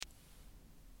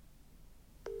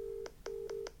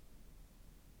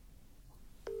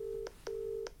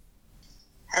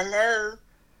Hello.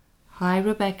 Hi,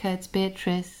 Rebecca. It's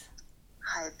Beatrice.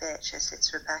 Hi, Beatrice.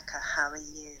 It's Rebecca. How are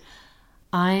you?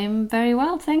 I'm very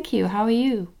well, thank you. How are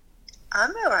you? I'm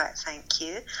all right, thank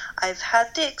you. I've had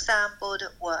the exam board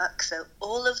at work, so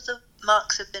all of the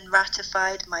marks have been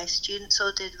ratified. My students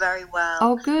all did very well.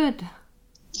 Oh, good.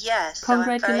 Yes, so I'm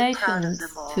very proud of them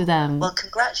Congratulations all. to them. Well,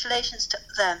 congratulations to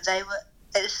them.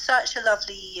 It was such a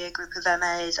lovely year group of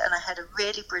MAs, and I had a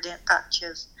really brilliant batch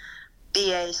of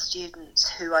BA students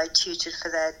who I tutored for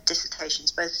their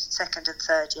dissertations, both second and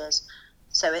third years.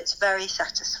 So it's very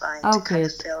satisfying to kind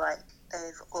of feel like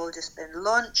they've all just been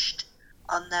launched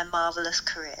on their marvellous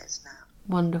careers now.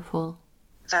 Wonderful.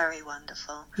 Very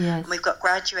wonderful. Yes. And we've got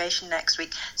graduation next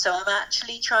week. So I'm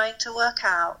actually trying to work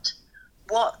out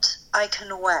what I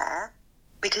can wear,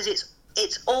 because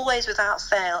it's always without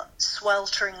fail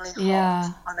swelteringly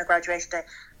hot on a graduation day.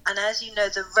 And as you know,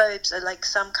 the robes are like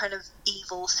some kind of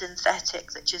evil synthetic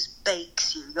that just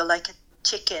bakes you. You're like a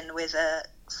chicken with a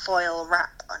foil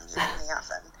wrap on you in the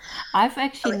oven. I've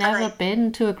actually never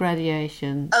been to a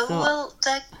graduation. Oh, so. Well,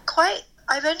 they're quite...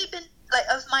 I've only been... Like,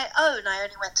 of my own, I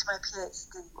only went to my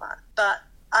PhD one. But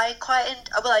I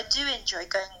do enjoy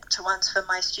going to ones for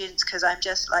my students, because I'm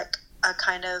just like a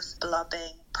kind of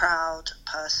blubbing, proud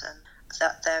person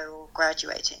that they're all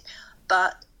graduating.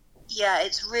 But... yeah,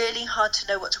 it's really hard to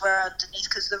know what to wear underneath,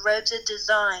 because the robes are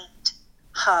designed,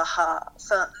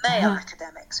 for male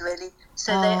academics, really.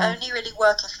 So they only really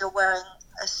work if you're wearing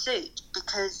a suit,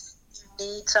 because you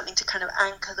need something to kind of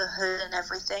anchor the hood and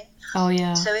everything. Oh,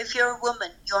 yeah. So if you're a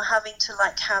woman, you're having to,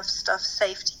 like, have stuff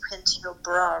safety pinned to your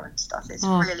bra and stuff. It's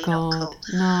really not cool.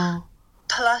 No.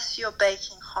 Plus, you're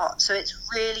baking hot, so it's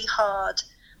really hard.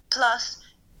 Plus,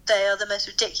 they are the most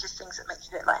ridiculous things that make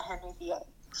you look like Henry VIII.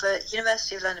 For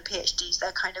University of London PhDs,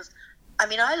 they're kind of... I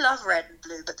mean, I love red and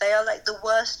blue, but they are like the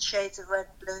worst shades of red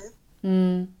and blue.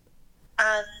 Mm.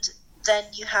 And then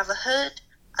you have a hood,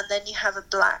 and then you have a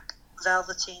black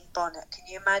velveteen bonnet. Can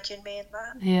you imagine me in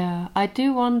that? Yeah, I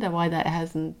do wonder why that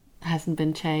hasn't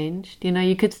been changed. You know,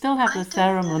 you could still have the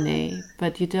ceremony,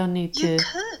 but you don't need to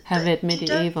have it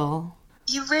medieval.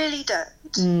 You really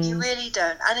don't. You really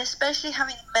don't. And especially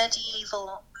having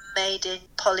medieval made in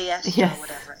polyester or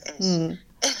whatever it is. Mm.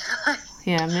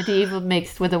 Yeah, medieval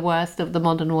mixed with the worst of the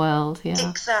modern world. Yeah,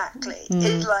 exactly.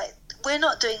 It's like, we're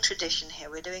not doing tradition here,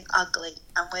 we're doing ugly,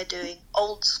 and we're doing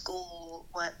old school,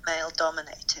 male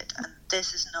dominated, and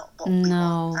this is not what we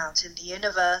want out in the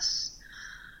universe.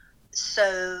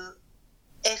 So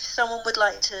if someone would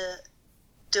like to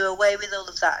do away with all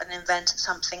of that and invent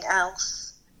something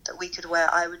else that we could wear,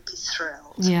 I would be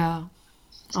thrilled. Yeah.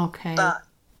 Okay. But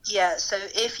yeah, so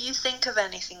if you think of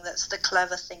anything that's the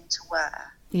clever thing to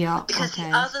wear. Yeah, because the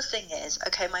other thing is,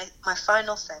 my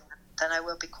final thing, then I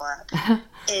will be quiet,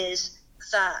 is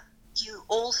that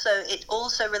it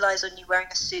also relies on you wearing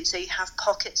a suit, so you have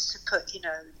pockets to put,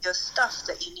 your stuff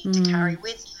that you need to carry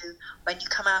with you when you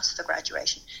come out of the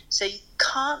graduation. So you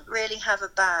can't really have a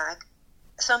bag.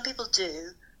 Some people do,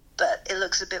 but it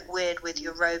looks a bit weird with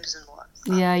your robes and whatnot.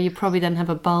 Yeah, you probably then have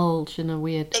a bulge in a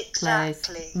weird place.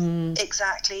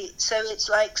 Exactly. So it's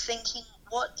like thinking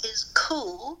what is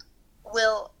cool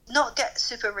will not get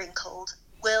super wrinkled,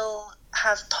 will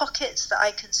have pockets that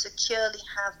I can securely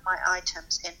have my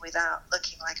items in without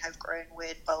looking like I've grown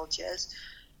weird bulges,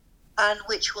 and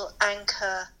which will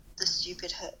anchor the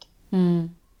stupid hood. And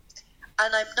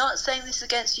I'm not saying this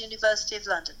against University of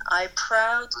London. I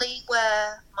proudly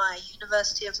wear my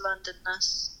University of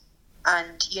Londonness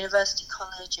and University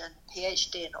College and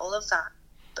PhD and all of that.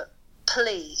 But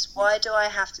please, why do I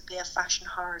have to be a fashion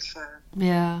horror show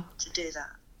to do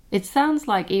that? It sounds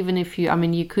like even if you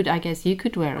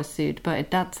could wear a suit,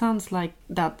 but that sounds like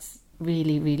that's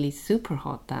really, really super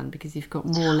hot then, because you've got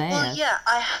more layers. Well, yeah,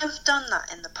 I have done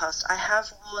that in the past. I have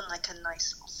worn like a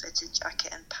nice fitted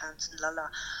jacket and pants and la.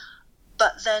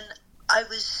 But then I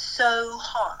was so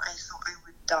hot, I thought I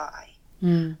would die.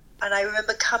 And I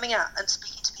remember coming out and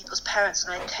speaking to people's parents,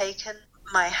 and I'd taken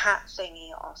my hat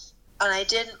thingy off. And I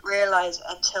didn't realise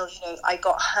until, I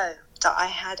got home that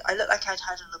I looked like I'd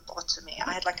had a lobotomy.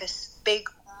 I had like a big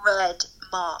red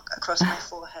mark across my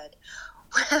forehead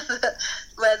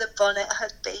where the bonnet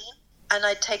had been. And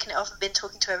I'd taken it off and been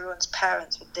talking to everyone's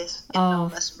parents with this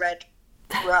enormous red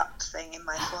rup thing in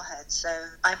my forehead. So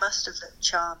I must have looked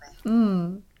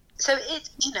charming. So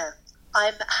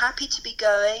I'm happy to be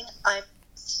going. I'm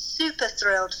super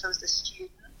thrilled for the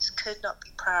students. Could not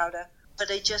be prouder. But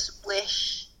I just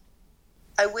wish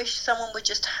someone would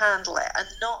just handle it and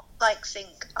not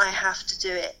think I have to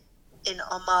do it in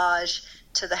homage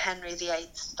to the Henry VIII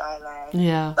style,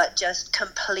 but just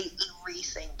completely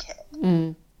rethink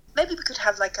it. Maybe we could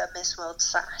have like a Miss World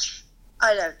sash.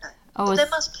 I don't know. Oh, But there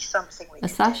must be something we a can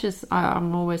sash do. is.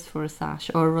 I'm always for a sash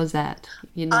or a rosette.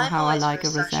 You know I'm how I always like for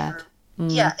a sash rosette.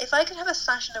 Yeah, if I could have a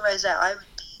sash and a rosette, I would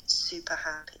be super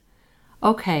happy.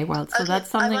 Okay, well, so that's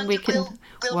something we can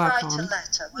we'll work write on. a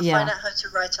letter. We'll find out how to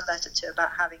write a letter to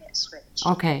about having it switched.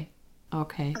 Okay.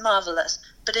 Marvellous.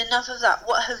 But enough of that.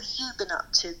 What have you been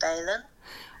up to, Balin?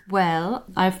 Well,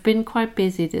 I've been quite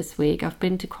busy this week. I've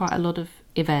been to quite a lot of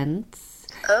events.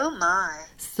 Oh my.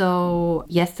 So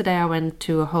yesterday I went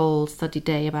to a whole study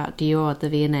day about Dior at the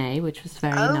V&A, which was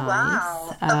very nice.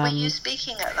 Wow. And were you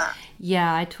speaking at that?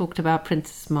 Yeah, I talked about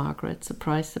Princess Margaret.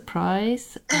 Surprise,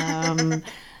 surprise.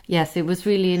 Yes, it was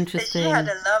really interesting. She had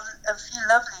a few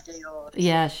lovely Diors.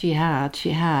 Yeah, she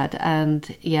had.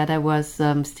 And yeah, there was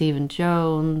Stephen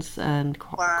Jones and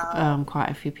quite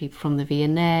a few people from the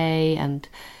V&A, and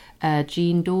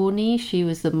Jean Dorney, she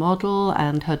was the model,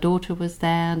 and her daughter was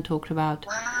there and talked about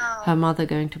her mother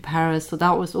going to Paris. So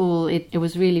that was all. It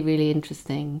was really, really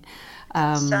interesting.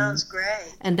 Sounds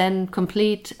great. And then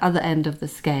complete other end of the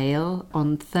scale,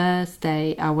 on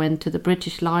Thursday I went to the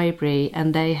British Library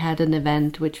and they had an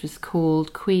event which was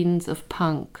called Queens of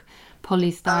Punk,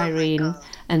 Polly Styrene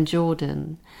and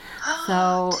Jordan.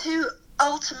 So two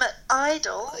ultimate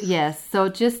idols. Yes, so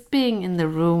just being in the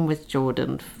room with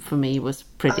Jordan for me was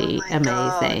pretty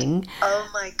amazing. Oh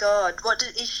my God.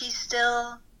 Is she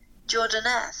still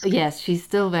Jordan-esque? Yes, she's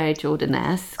still very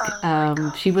Jordan-esque.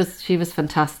 Oh she was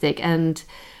fantastic, and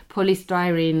Polly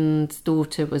Styrene's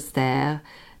daughter was there,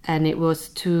 and it was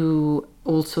to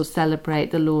also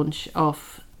celebrate the launch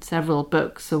of several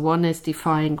books. So one is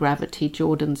Defying Gravity,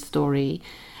 Jordan's story,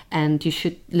 and you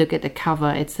should look at the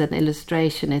cover. It's an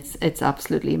illustration. It's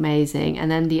absolutely amazing. And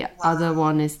then the other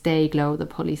one is Dayglow, the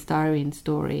Polly Styrene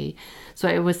story. So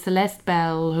it was Celeste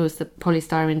Bell, who's the Polly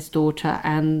Styrene's daughter,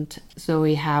 and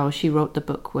Zoe Howe, she wrote the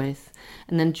book with.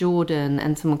 And then Jordan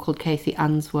and someone called Casey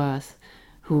Unsworth,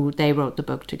 who they wrote the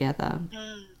book together.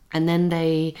 And then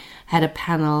they had a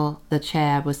panel, the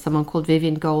chair was someone called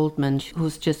Vivian Goldman,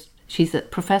 she's a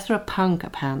professor of punk,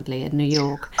 apparently, in New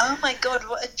York. Oh my God,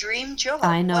 what a dream job.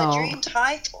 I know. What a dream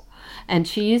title. And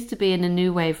she used to be in a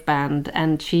new wave band,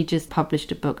 and she just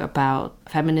published a book about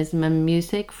feminism and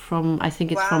music from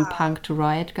punk to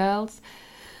Riot Girls.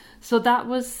 So that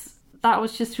was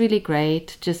just really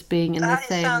great, just being in the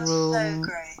same room. That sounds so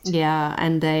great. Yeah,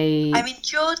 and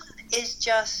Jordan is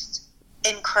just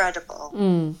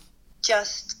incredible.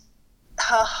 Just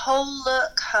her whole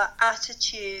look, her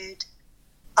attitude,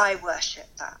 I worship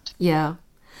that. Yeah.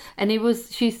 And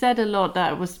she said a lot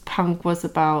that punk was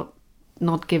about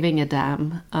not giving a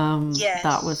damn. Yes,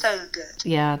 that was so good.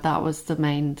 Yeah, that was the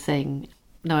main thing.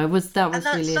 No, that was really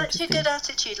interesting. And that's such a good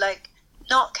attitude, like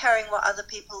not caring what other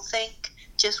people think,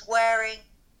 just wearing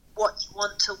what you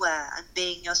want to wear and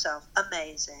being yourself.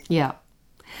 Amazing. Yeah.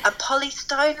 And Polly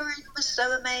Styrene was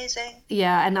so amazing.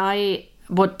 Yeah, and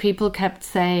what people kept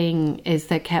saying is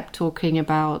they kept talking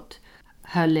about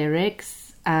her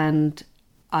lyrics, and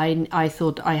I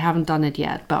thought, I haven't done it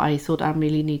yet, but I thought I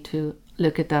really need to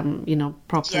look at them,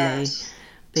 properly. Yes.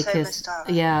 Because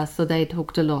so they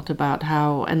talked a lot about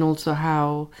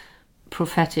how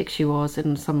prophetic she was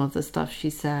in some of the stuff she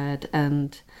said,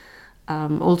 and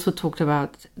also talked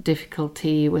about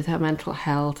difficulty with her mental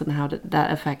health and how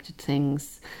that affected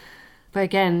things. But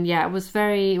again, yeah, it was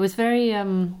very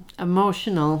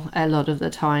emotional a lot of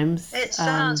the times. It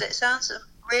sounds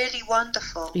really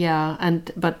wonderful. Yeah,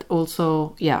 but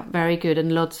also very good,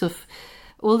 and lots of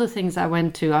all the things I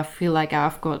went to. I feel like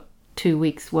I've got 2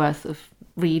 weeks worth of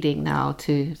reading now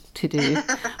to do,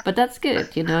 but that's good.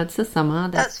 It's the summer.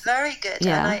 That's very good.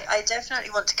 Yeah, and I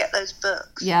definitely want to get those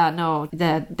books. Yeah, no,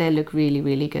 they look really,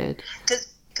 really good.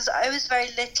 Because I was very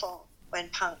little when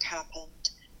punk happened,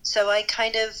 so I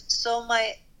kind of saw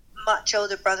my much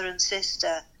older brother and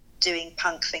sister doing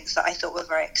punk things that I thought were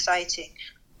very exciting,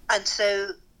 and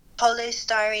so Polly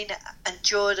Styrene and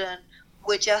Jordan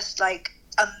were just like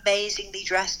amazingly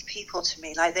dressed people to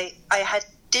me. Like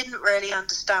didn't really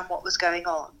understand what was going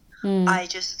on. I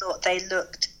just thought they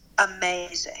looked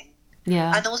amazing.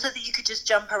 Yeah. And also that you could just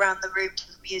jump around the room to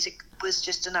the music was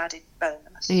just an added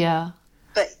bonus. Yeah.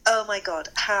 But oh my God,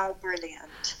 how brilliant!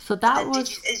 So that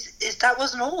that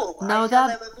wasn't all. No,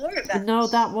 there were more events. No,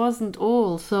 that wasn't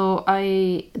all. So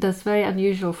that's very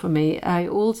unusual for me. I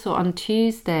also on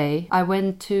Tuesday I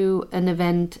went to an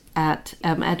event at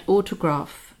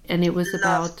Autograph, and it was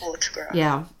about Autograph.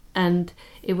 Yeah, and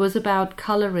it was about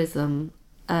colorism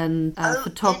and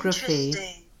photography.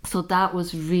 Interesting. So that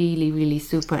was really, really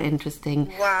super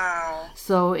interesting. Wow.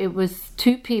 So it was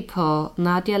two people,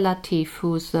 Nadia Latif,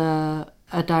 who's a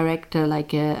director,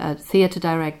 like a theatre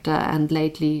director, and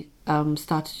lately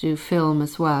started to do film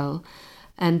as well.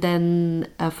 and then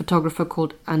a photographer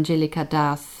called Angelica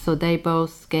Das. So they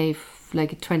both gave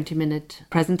like a 20-minute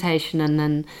presentation, and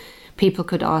then people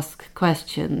could ask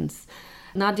questions.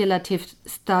 Nadia Latif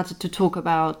started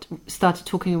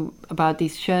talking about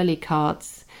these Shirley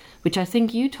cards, which I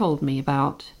think you told me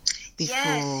about before.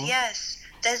 Yes.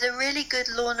 There's a really good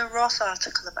Lorna Ross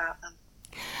article about them.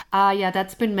 Yeah,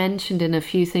 that's been mentioned in a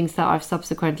few things that I've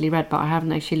subsequently read, but I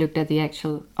haven't actually looked at the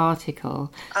actual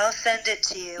article. I'll send it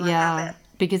to you. Yeah, I have it.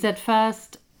 Because at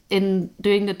first, in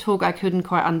doing the talk, I couldn't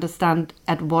quite understand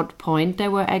at what point they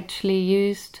were actually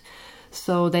used.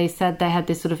 So they said they had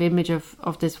this sort of image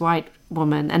of this white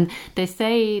woman. And they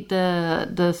say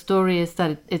the story is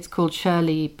that it's called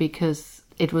Shirley because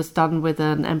it was done with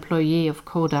an employee of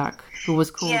Kodak who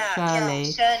was called Shirley.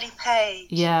 Yeah, Shirley Page.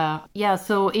 Yeah.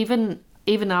 So even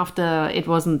after it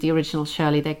wasn't the original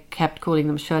Shirley, they kept calling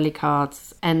them Shirley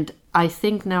cards. And I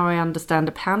think now I understand,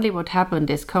 apparently what happened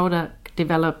is Kodak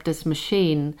developed this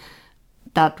machine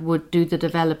that would do the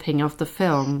developing of the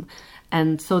film.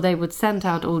 And so they would send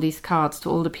out all these cards to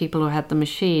all the people who had the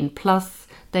machine, plus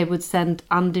they would send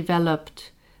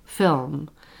undeveloped film.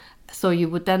 So you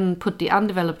would then put the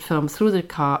undeveloped film through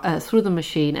the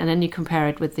machine, and then you compare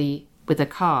it with the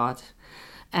card.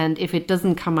 And if it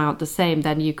doesn't come out the same,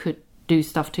 then you could do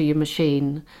stuff to your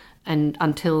machine and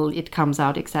until it comes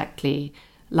out exactly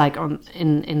like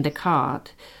in the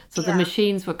card. So the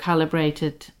machines were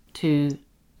calibrated to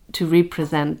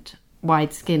represent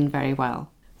white skin very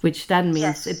well, which then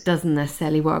means it doesn't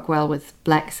necessarily work well with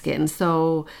black skin.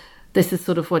 So this is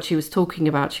sort of what she was talking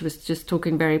about. She was just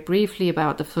talking very briefly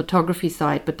about the photography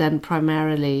side, but then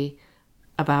primarily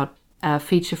about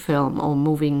feature film or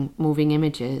moving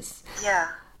images. Yeah.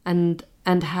 And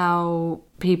how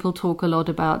people talk a lot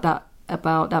about that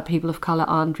people of color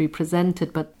aren't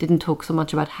represented, but didn't talk so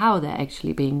much about how they're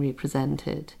actually being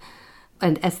represented.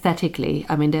 And aesthetically,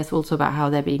 I mean, there's also about how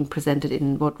they're being presented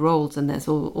in what roles, and there's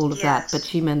all of that. But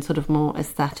she meant sort of more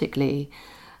aesthetically.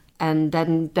 And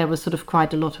then there was sort of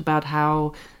quite a lot about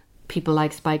how people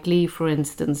like Spike Lee, for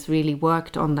instance, really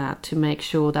worked on that to make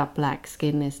sure that black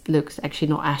skin looks actually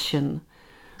not ashen,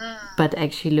 but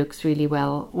actually looks really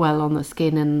well on the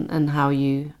skin, and how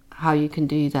you can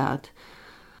do that.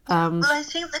 Well, I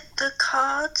think that the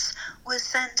cards were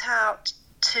sent out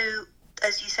to,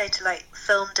 as you say, to like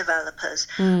film developers,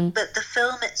 but the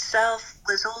film itself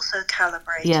was also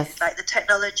calibrated, like the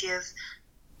technology of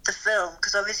the film,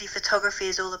 because obviously photography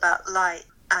is all about light,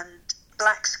 and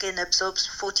black skin absorbs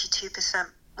 42%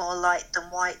 more light than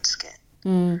white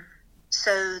skin.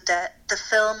 So that the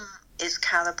film is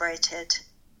calibrated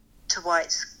to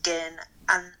white skin,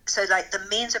 and so like the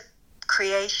means of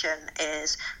creation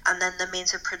is, and then the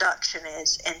means of production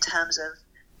is in terms of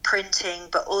printing,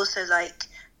 but also like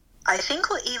I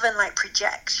think, or even like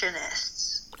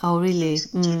projectionists. Oh, really?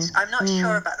 I'm not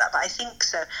sure about that, but I think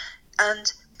so.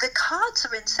 And the cards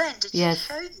are insane. Did she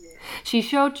show you? She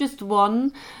showed just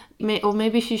one, or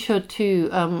maybe she showed two.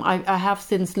 I have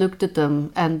since looked at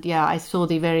them, and I saw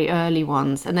the very early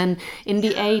ones. And then in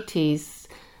the 80s,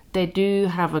 they do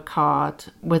have a card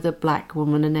with a black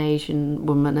woman, an Asian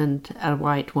woman, and a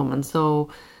white woman. So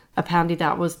apparently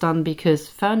that was done because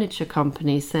furniture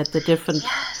companies said the different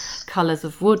colours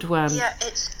of wood were. Yeah,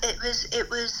 it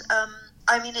was.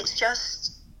 I mean, it's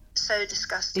just so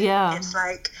disgusting. Yeah.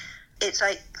 It's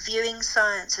like viewing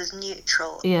science as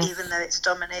neutral, even though it's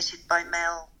dominated by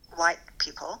male white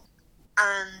people.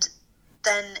 And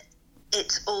then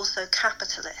it's also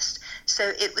capitalist. So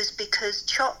it was because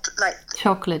chocolate,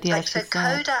 so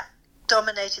Kodak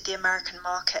dominated the American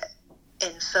market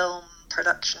in film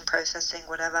production, processing,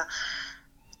 whatever.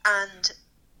 And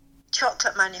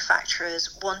chocolate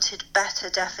manufacturers wanted better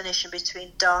definition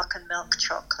between dark and milk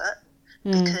chocolate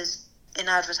because in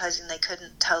advertising they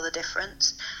couldn't tell the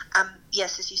difference.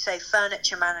 Yes, as you say,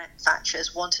 furniture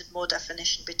manufacturers wanted more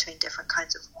definition between different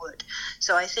kinds of wood.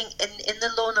 So I think in the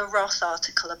Lorna Ross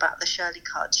article about the Shirley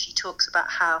cards, she talks about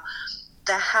how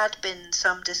there had been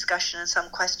some discussion and some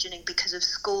questioning because of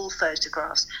school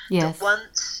photographs. Yes. That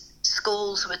once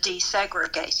schools were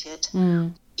desegregated,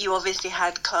 you obviously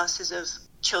had classes of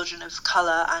children of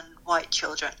colour and white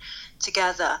children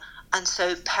together. And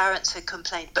so parents had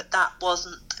complained, but that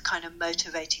wasn't the kind of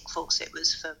motivating force. It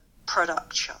was for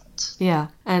product shots. Yeah.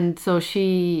 And so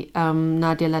she,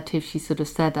 Nadia Latif, she sort of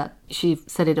said that, she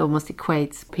said it almost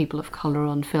equates people of colour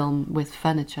on film with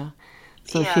furniture.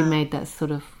 So she made that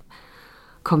sort of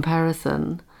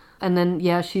comparison. And then,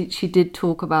 she did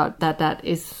talk about that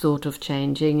is sort of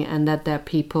changing, and that there are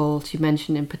people, she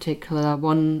mentioned in particular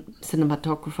one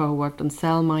cinematographer who worked on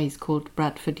Selma, he's called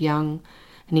Bradford Young,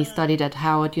 and he studied at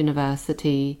Howard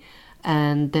University,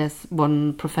 And there's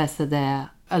one professor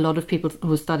there. A lot of people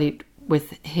who studied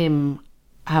with him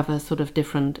have a sort of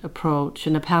different approach.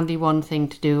 And apparently one thing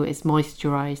to do is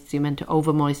moisturize. You're meant to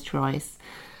over-moisturize.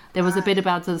 There was a bit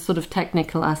about the sort of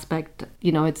technical aspect.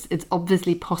 You know, it's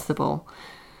obviously possible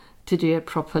to do it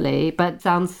properly, but it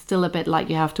sounds still a bit like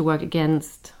you have to work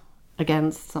against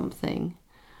something.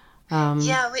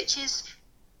 Which is,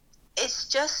 it's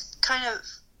just kind of,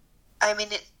 I mean,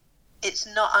 it's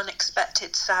not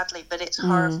unexpected, sadly, but it's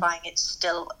horrifying. It's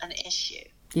still an issue.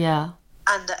 Yeah.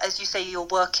 And as you say, you're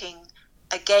working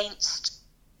against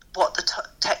what the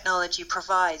technology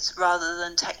provides rather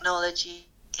than technology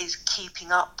is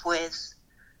keeping up with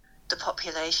the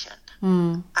population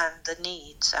and the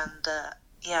needs and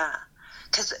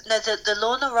because the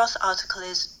Lorna Ross article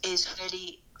is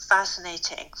really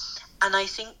fascinating, and I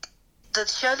think the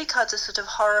Shirley cards are sort of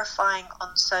horrifying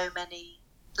on so many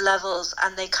levels,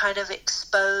 and they kind of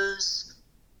expose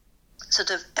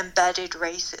sort of embedded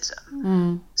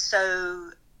racism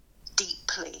so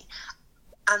deeply,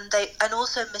 and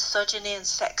also misogyny and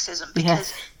sexism,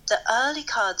 because the early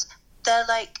cards, they're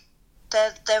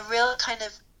real kind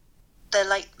of, they're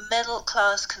like middle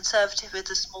class conservative with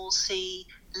a small c,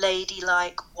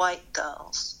 ladylike white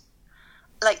girls.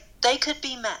 Like, they could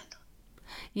be men.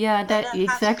 Yeah, that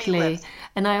exactly.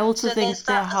 And I also think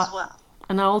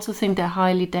they're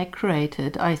highly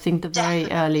decorated. I think the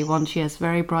very early one, she has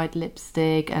very bright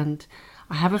lipstick, and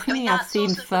I have a feeling I've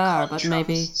seen fur, but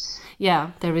maybe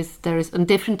there is and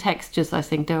different textures. I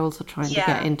think they're also trying to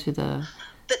get into the.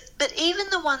 But even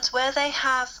the ones where they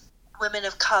have women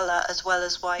of colour as well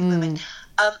as white women,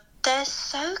 they're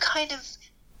so kind of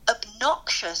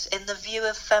obnoxious in the view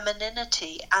of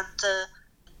femininity, and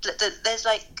there's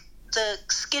like the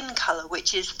skin colour,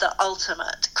 which is the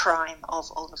ultimate crime of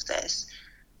all of this.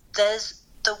 There's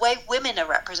the way women are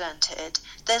represented.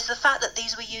 There's the fact that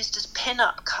these were used as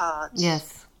pin-up cards.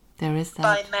 Yes, there is that.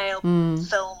 By male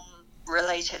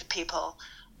film-related people,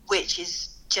 which is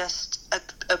just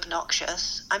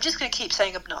obnoxious. I'm just going to keep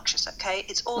saying obnoxious, okay?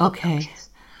 It's all obnoxious.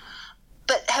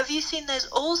 But have you seen, there's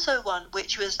also one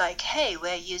which was like, hey,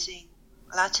 we're using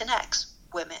Latinx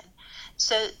women.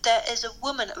 So there is a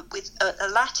woman, with a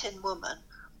Latin woman,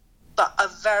 but a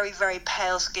very, very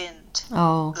pale-skinned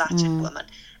Latin woman.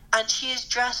 And she is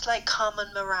dressed like Carmen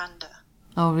Miranda.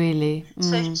 Oh, really?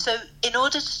 So in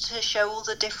order to show all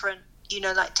the different,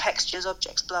 like textures,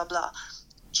 objects, blah, blah,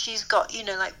 she's got,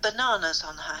 like bananas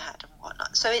on her head and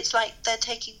whatnot. So it's like they're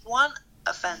taking one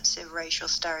offensive racial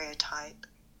stereotype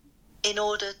in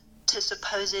order to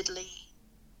supposedly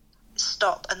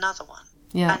stop another one.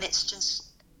 Yeah. And it's just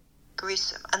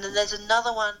gruesome. And then there's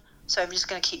another one, so I'm just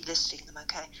going to keep listing them,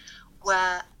 okay,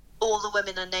 where all the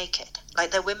women are naked.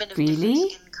 Like, they're women of different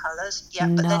skin colours. Yeah,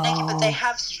 but they're naked, but they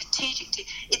have strategically...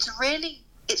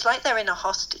 It's like they're in a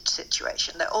hostage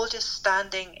situation. They're all just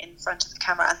standing in front of the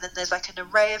camera, and then there's like an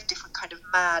array of different kind of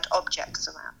mad objects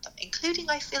around them, including,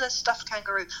 I feel, a stuffed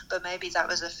kangaroo, but maybe that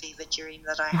was a fever dream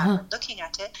that I had when looking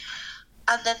at it.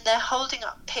 And then they're holding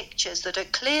up pictures that are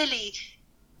clearly,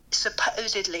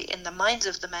 supposedly, in the minds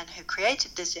of the men who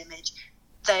created this image,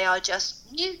 they are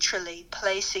just neutrally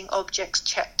placing objects,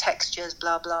 textures,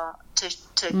 blah, blah, to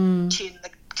tune the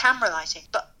camera lighting.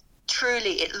 But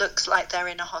truly, it looks like they're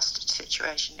in a hostage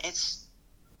situation. It's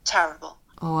terrible.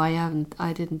 Oh,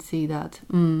 I didn't see that.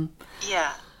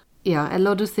 Yeah. Yeah, a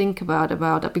lot to think about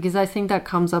it, because I think that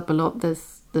comes up a lot,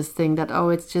 this thing that,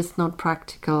 it's just not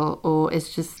practical, or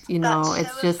it's just,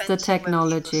 it's just the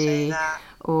technology,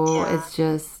 or it's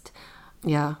just,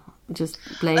 just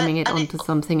blaming it onto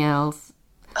something else.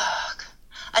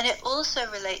 And it also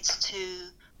relates to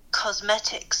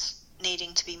cosmetics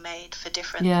needing to be made for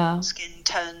different skin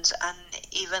tones, and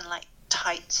even like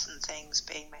tights and things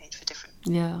being made for different.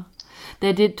 Yeah.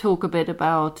 They did talk a bit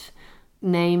about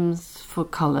names for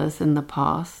colours in the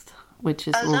past, which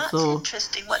is also... that's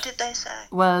interesting. What did they say?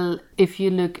 Well, if you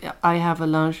look, I have a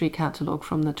lingerie catalogue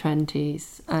from the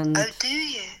 20s. And, oh, do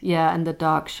you? Yeah, and the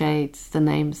dark shades, the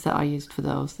names that are used for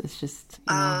those, it's just,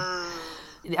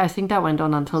 I think that went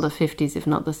on until the 50s, if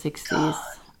not the 60s. God.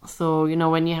 So,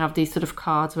 when you have these sort of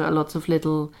cards where lots of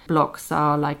little blocks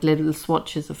are like little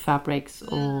swatches of fabrics,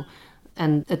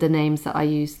 and the names that I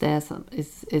use there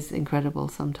is incredible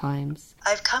sometimes.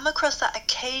 I've come across that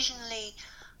occasionally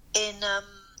in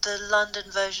the London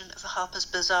version of Harper's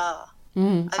Bazaar.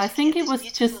 I think it was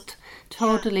just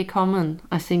totally common.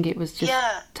 I think it was just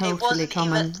totally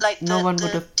common. Even, like, no one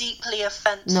would have... deeply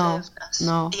offensiveness.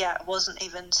 No. Yeah, it wasn't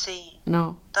even seen.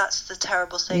 No. That's the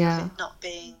terrible thing of it not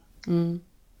being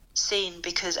seen,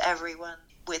 because everyone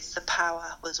with the power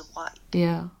was white.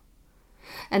 Yeah.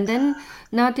 And then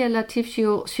Nadia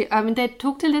Latif, they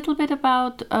talked a little bit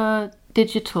about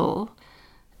digital.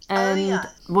 And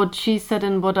what she said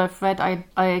and what I've read,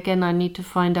 I need to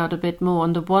find out a bit more.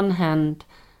 On the one hand,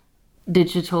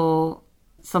 digital,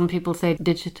 some people say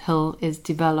digital is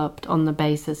developed on the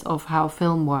basis of how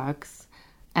film works.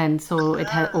 And so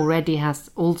it already has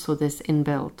also this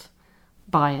inbuilt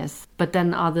bias. But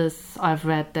then others I've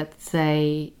read that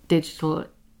say digital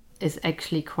is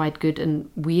actually quite good. And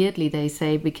weirdly, they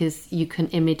say, because you can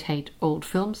imitate old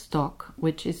film stock,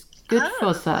 which is good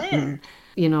for certain...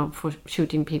 for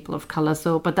shooting people of color.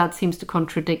 So, but that seems to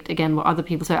contradict again what other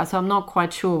people say. So I'm not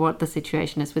quite sure what the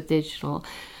situation is with digital,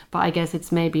 but I guess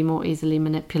it's maybe more easily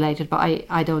manipulated. But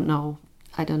I don't know.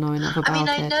 I don't know enough about it.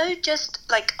 I know just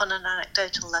like on an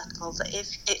anecdotal level that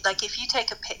if you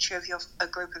take a picture of a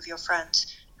group of your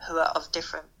friends who are of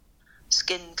different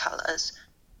skin colors,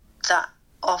 that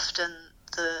often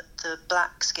the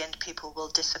black-skinned people will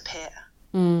disappear.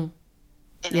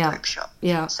 In a group shot.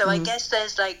 Yeah. So I guess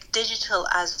there's like digital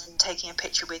as in taking a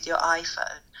picture with your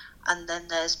iPhone, and then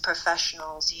there's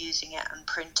professionals using it and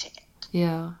printing it.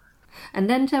 Yeah. And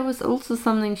then there was also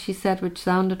something she said which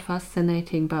sounded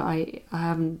fascinating, but I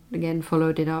haven't again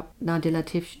followed it up. Nadia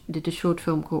Latif did a short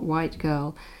film called White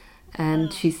Girl,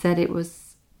 and she said it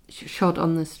was shot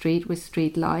on the street with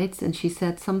street lights, and she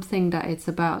said something that it's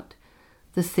about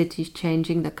the city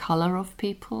changing the color of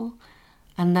people.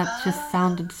 And that just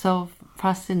sounded so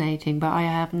fascinating, but I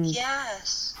haven't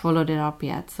followed it up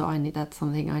yet. So that's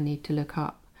something I need to look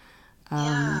up.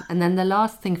 And then the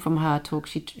last thing from her talk,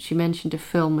 she mentioned a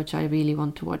film which I really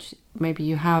want to watch. Maybe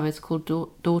you have. It's called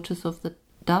Daughters of the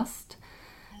Dust.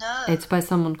 No. It's by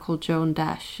someone called Joan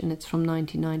Dash, and it's from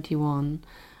 1991.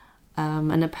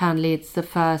 And apparently it's the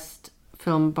first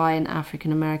film by an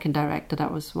African-American director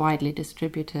that was widely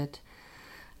distributed.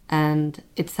 And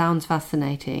it sounds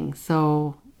fascinating.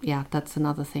 So, yeah, that's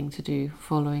another thing to do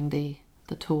following the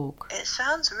talk. It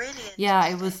sounds really interesting.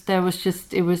 Yeah,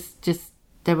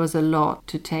 there was a lot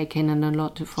to take in and a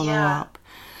lot to follow up.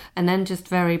 And then just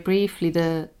very briefly,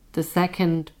 the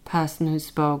second person who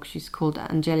spoke, she's called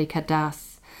Angelica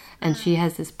Das. And she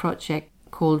has this project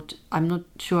called, I'm not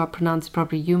sure I pronounce it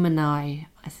properly, Humani,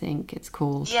 I think it's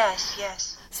called.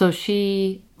 Yes. So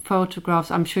she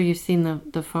photographs, I'm sure you've seen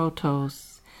the photos.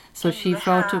 So she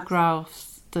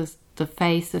photographs the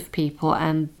face of people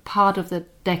and part of the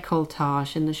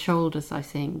décolletage in the shoulders, I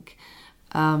think.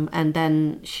 And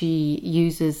then she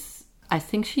uses a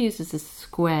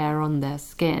square on their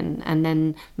skin and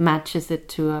then matches it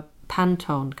to a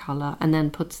Pantone colour and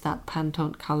then puts that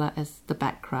Pantone colour as the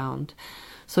background.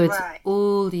 So it's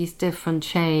all these different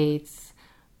shades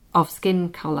of skin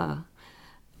colour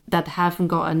that haven't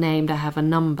got a name, that have a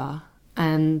number.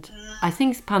 And I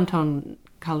think Pantone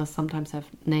colours sometimes have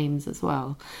names as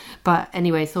well, but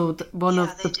anyway, so one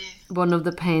of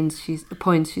the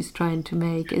points she's trying to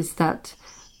make is that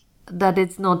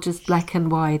it's not just black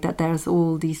and white, that there's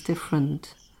all these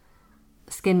different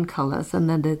skin colours, and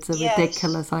that it's a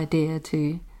ridiculous idea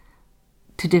to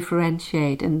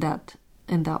differentiate in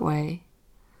that way.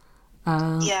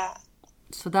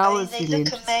 So that was really interesting. They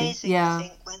look amazing. I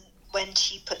think when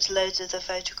she puts loads of the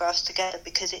photographs together,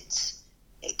 because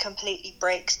it completely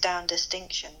breaks down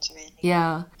distinctions, really.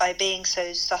 Yeah. By being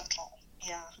so subtle.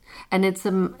 Yeah. And it's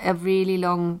a really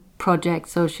long project,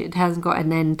 so it hasn't got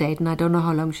an end date, and I don't know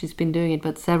how long she's been doing it,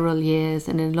 but several years,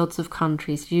 and in lots of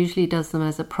countries. She usually does them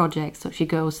as a project, so she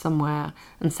goes somewhere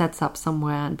and sets up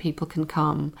somewhere, and people can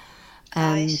come.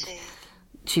 And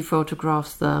she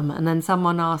photographs them. And then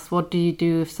someone asked, what do you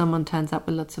do if someone turns up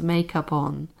with lots of makeup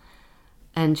on?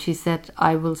 And she said,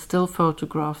 I will still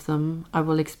photograph them. I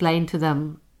will explain to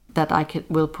them that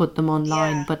will put them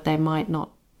online, but they might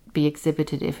not be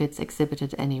exhibited if it's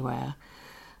exhibited anywhere.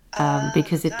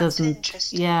 Because it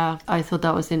doesn't... Yeah, I thought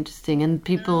that was interesting. And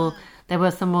people, there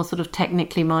were some more sort of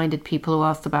technically minded people who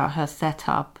asked about her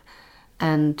setup.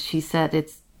 And she said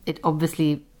it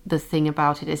obviously, the thing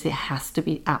about it is it has to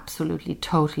be absolutely,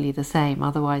 totally the same.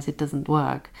 Otherwise it doesn't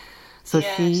work. So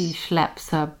she schleps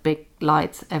her big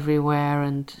lights everywhere,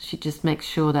 and she just makes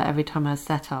sure that every time her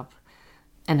setup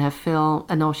and her film,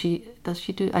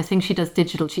 I think she does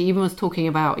digital. She even was talking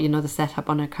about, the setup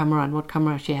on her camera and what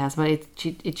camera she has, but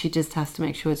she just has to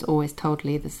make sure it's always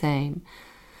totally the same.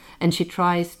 And she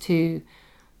tries to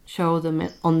show them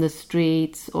on the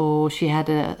streets, or she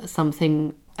had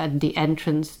something at the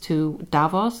entrance to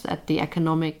Davos at the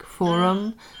Economic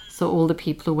Forum. So all the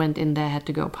people who went in there had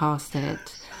to go past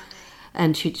it.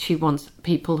 And she wants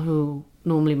people who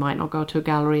normally might not go to a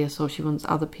gallery, so she wants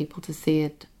other people to see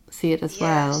it as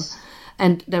well.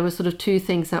 And there were sort of two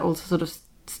things that also sort of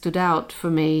stood out for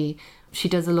me. she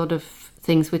does a lot of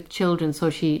things with children. So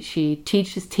she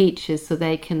teaches teachers so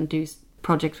they can do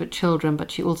projects with children,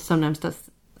 but she also sometimes does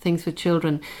things with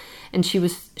children. And she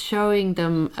was showing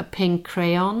them a pink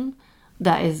crayon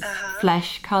that is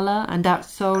flesh color, and that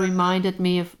so reminded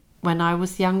me of when I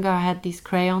was younger. I had these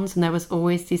crayons, and there was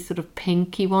always these sort of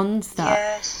pinky ones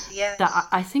that that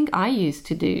I think I used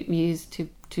to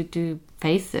do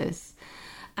faces,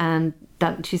 and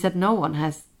that she said no one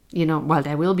has, well,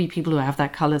 there will be people who have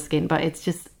that color skin, but it's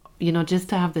just, just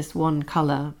to have this one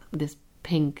color, this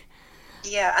pink.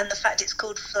 Yeah, and the fact it's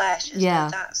called flesh.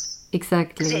 That's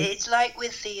exactly. It's like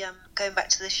with the going back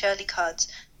to the Shirley cards,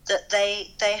 that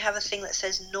they have a thing that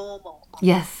says normal.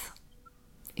 Yes,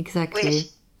 exactly.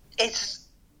 Which it's,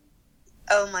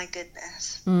 oh my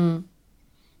goodness. There's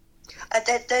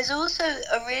also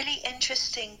a really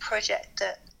interesting project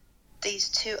that these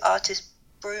two artists,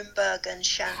 Broomberg and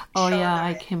Shan. Oh yeah,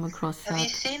 I came across that. Have you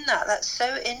seen that? That's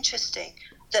so interesting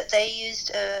that they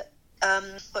used a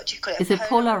what do you call it? Is it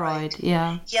Polaroid?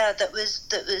 Yeah. Yeah, that was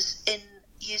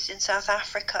used in South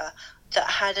Africa, that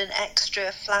had an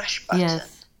extra flash button.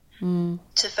 Yes.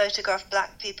 To photograph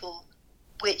black people,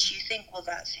 which you think, well,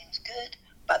 that seems good,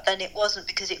 but then it wasn't,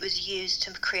 because it was used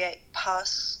to create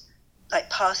passes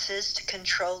to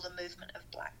control the movement of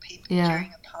black people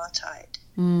during apartheid.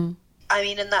 I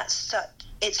mean, and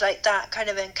it's like that kind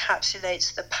of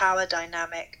encapsulates the power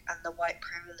dynamic and the white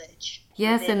privilege.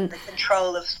 Yes, and the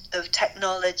control of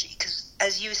technology, because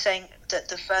as you were saying, that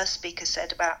the first speaker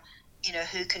said about,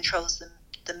 who controls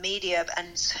the media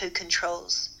and who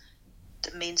controls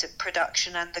the means of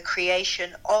production and the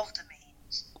creation of the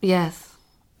means. Yes.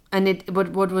 And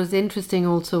what was interesting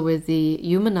also with the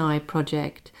Human Eye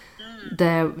project,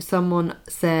 there someone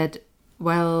said,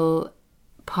 well,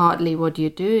 partly what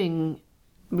you're doing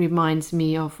reminds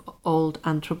me of old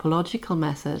anthropological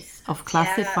methods of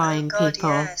classifying people.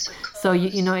 Yes, so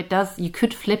it does, you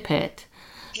could flip it.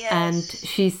 Yes. And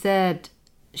she said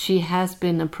she has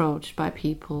been approached by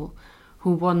people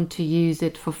who want to use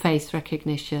it for face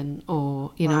recognition,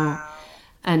 or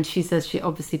and she says she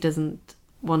obviously doesn't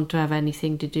want to have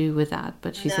anything to do with that,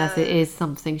 but she says it is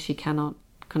something she cannot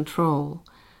control.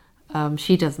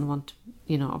 She doesn't want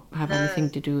to, have anything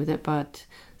to do with it, but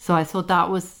so I thought that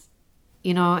was,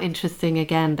 interesting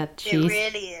again, that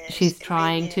she's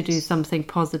trying to do something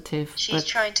positive. She's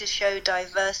trying to show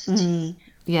diversity.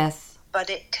 Yes. But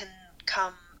it can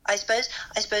come, I suppose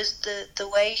the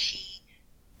way she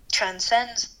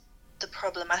transcends the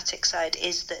problematic side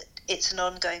is that it's an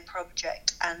ongoing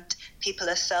project, and people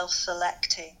are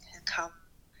self-selecting who come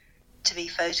to be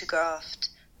photographed,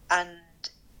 and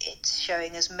it's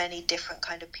showing as many different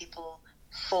kind of people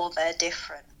for their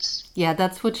difference. Yeah,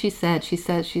 that's what she said. She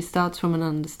said she starts from an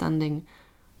understanding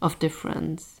of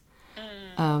difference.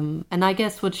 And I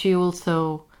guess what she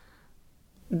also,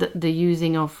 the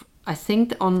using of, I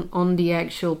think on the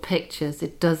actual pictures,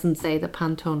 it doesn't say the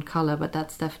Pantone color, but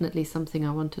that's definitely something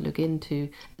I want to look into.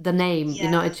 The name,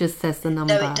 it just says the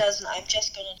number. No, it doesn't. I've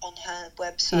just gone on her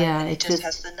website, and it just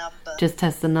has the number. Just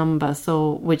has the number,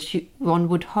 so which one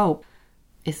would hope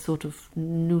is sort of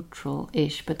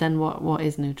neutral-ish, but then what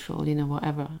is neutral?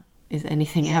 Whatever is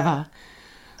anything ever.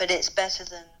 But it's better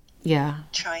than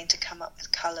trying to come up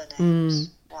with color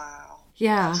names. Wow.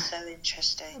 Yeah. That's so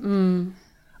interesting.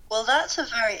 Well, that's a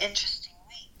very interesting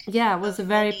week. Yeah, it was a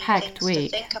very packed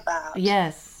week. To think about.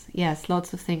 Yes,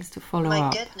 lots of things to follow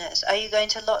up. My goodness. Are you going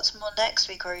to lots more next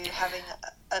week, or are you having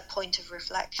a point of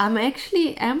reflection? I'm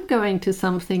going to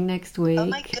something next week. Oh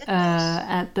my goodness.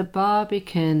 At the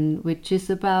Barbican, which is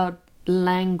about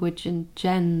language and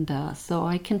gender. So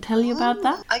I can tell you about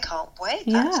that. I can't wait.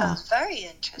 That sounds very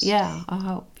interesting. Yeah, I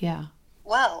hope,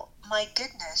 Well, my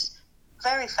goodness.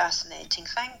 Very fascinating.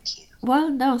 Thank you. Well,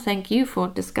 no, thank you for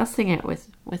discussing it with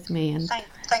me. And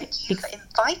thank you for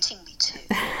inviting me to.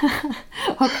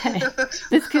 Okay,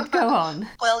 this could go on.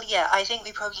 Well, yeah, I think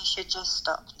we probably should just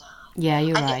stop now. Yeah,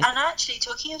 you're right. And actually,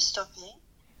 talking of stopping,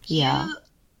 you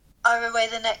are away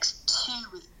the next 2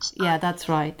 weeks. Yeah, that's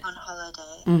right. On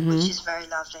holiday, which is very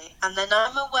lovely. And then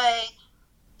I'm away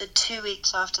the 2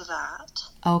 weeks after that.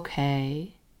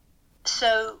 Okay.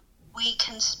 So we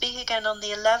can speak again on the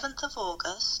 11th of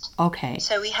August. Okay.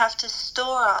 So we have to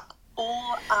store up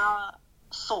all our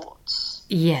thoughts.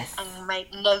 Yes. And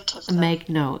make note of them. Make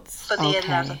notes. For the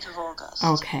 11th of August.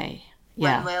 Okay.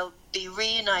 Yeah. When we'll be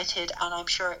reunited, and I'm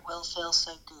sure it will feel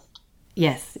so good.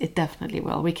 Yes, it definitely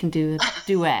will. We can do a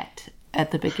duet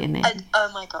at the beginning.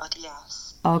 Oh my God,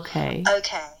 yes. Okay.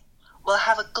 Okay. Well,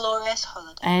 have a glorious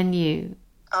holiday. And you.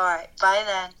 All right. Bye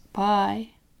then.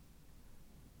 Bye.